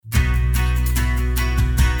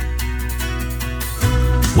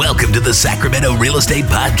Welcome to the Sacramento Real Estate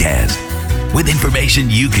Podcast, with information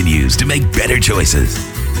you can use to make better choices.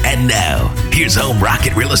 And now, here's home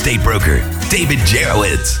rocket real estate broker, David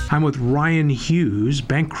Jurewicz. I'm with Ryan Hughes,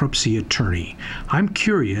 bankruptcy attorney. I'm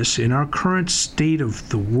curious, in our current state of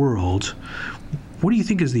the world, what do you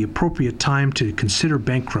think is the appropriate time to consider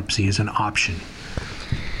bankruptcy as an option?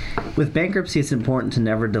 With bankruptcy, it's important to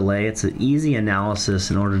never delay. It's an easy analysis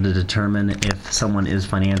in order to determine if someone is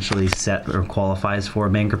financially set or qualifies for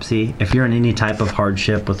bankruptcy. If you're in any type of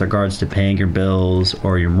hardship with regards to paying your bills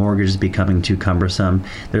or your mortgage is becoming too cumbersome,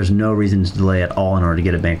 there's no reason to delay at all in order to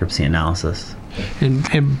get a bankruptcy analysis.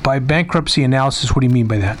 And by bankruptcy analysis, what do you mean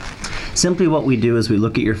by that? Simply what we do is we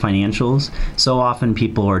look at your financials. So often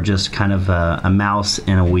people are just kind of a mouse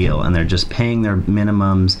in a wheel, and they're just paying their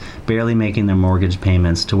minimums, barely making their mortgage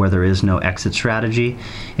payments to where there is no exit strategy.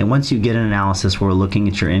 And once you get an analysis where we're looking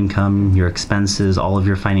at your income, your expenses, all of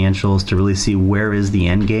your financials to really see where is the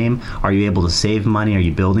end game. Are you able to save money? Are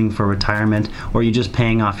you building for retirement? Or are you just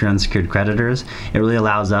paying off your unsecured creditors? It really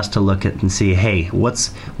allows us to look at and see, hey,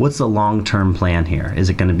 what's the long-term plan here? Is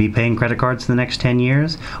it going to be paying credit cards for the next 10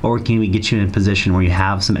 years? Or can we get you in a position where you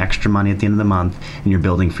have some extra money at the end of the month and you're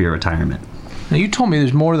building for your retirement? Now, you told me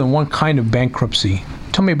there's more than one kind of bankruptcy.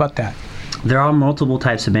 Tell me about that. There are multiple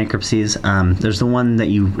types of bankruptcies. There's the one that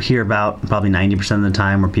you hear about probably 90% of the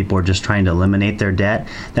time where people are just trying to eliminate their debt.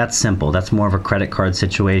 That's simple. That's more of a credit card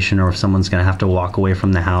situation, or if someone's going to have to walk away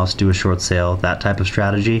from the house, do a short sale, that type of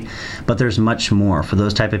strategy. But there's much more for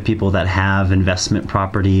those type of people that have investment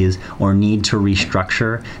properties or need to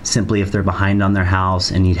restructure simply if they're behind on their house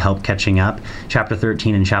and need help catching up. Chapter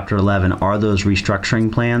 13 and Chapter 11 are those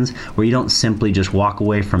restructuring plans where you don't simply just walk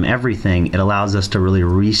away from everything. It allows us to really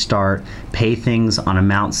restart, pay things on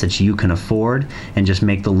amounts that you can afford, and just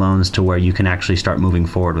make the loans to where you can actually start moving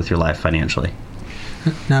forward with your life financially.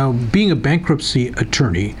 Now, being a bankruptcy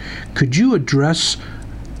attorney, could you address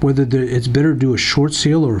whether it's better to do a short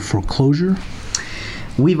sale or a foreclosure?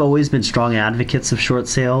 We've always been strong advocates of short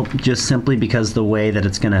sale, just simply because the way that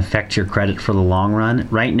it's going to affect your credit for the long run.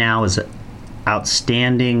 Right now is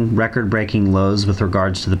outstanding record-breaking lows with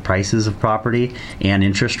regards to the prices of property and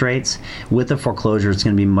interest rates. With a foreclosure, it's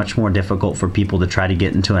going to be much more difficult for people to try to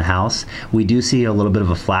get into a house. We do see a little bit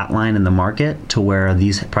of a flat line in the market to where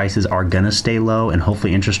these prices are going to stay low, and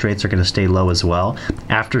hopefully interest rates are going to stay low as well.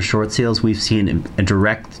 After short sales, we've seen a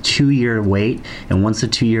direct 2-year wait, and once the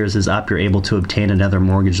 2 years is up, you're able to obtain another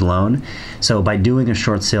mortgage loan. So by doing a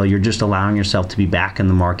short sale, you're just allowing yourself to be back in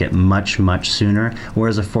the market much, much sooner,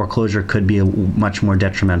 whereas a foreclosure could be much more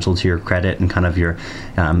detrimental to your credit and kind of your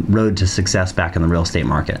road to success back in the real estate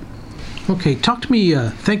market. Okay, talk to me,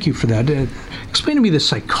 thank you for that. Explain to me the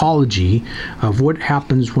psychology of what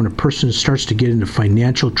happens when a person starts to get into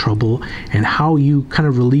financial trouble and how you kind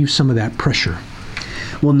of relieve some of that pressure.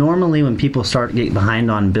 Well, normally when people start getting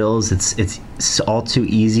behind on bills, it's all too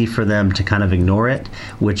easy for them to kind of ignore it,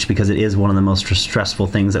 which, because it is one of the most stressful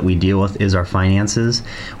things that we deal with, is our finances.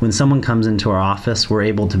 When someone comes into our office, we're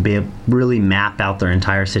able to really map out their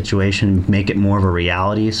entire situation, make it more of a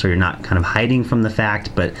reality, so you're not kind of hiding from the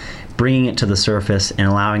fact, but bringing it to the surface and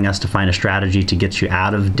allowing us to find a strategy to get you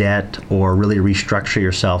out of debt or really restructure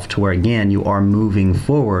yourself to where, again, you are moving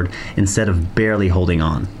forward instead of barely holding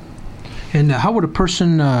on. And how would a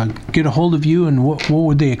person get a hold of you, and what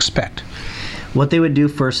would they expect? What they would do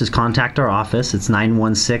first is contact our office. It's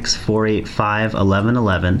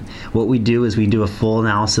 916-485-1111. What we do is we do a full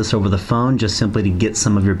analysis over the phone, just simply to get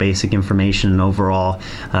some of your basic information and overall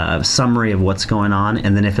summary of what's going on.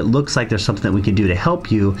 And then if it looks like there's something that we could do to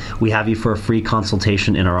help you, we have you for a free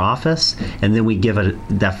consultation in our office. And then we give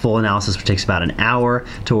that full analysis, which takes about an hour,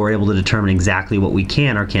 till we're able to determine exactly what we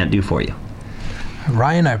can or can't do for you.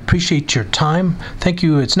 Ryan, I appreciate your time. Thank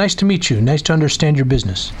you. It's nice to meet you. Nice to understand your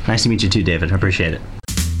business. Nice to meet you too, David. I appreciate it.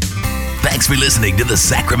 Thanks for listening to the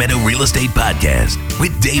Sacramento Real Estate Podcast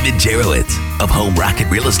with David Jurewicz of Home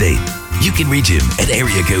Rocket Real Estate. You can reach him at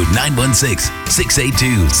area code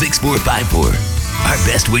 916-682-6454. Our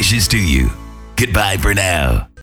best wishes to you. Goodbye for now.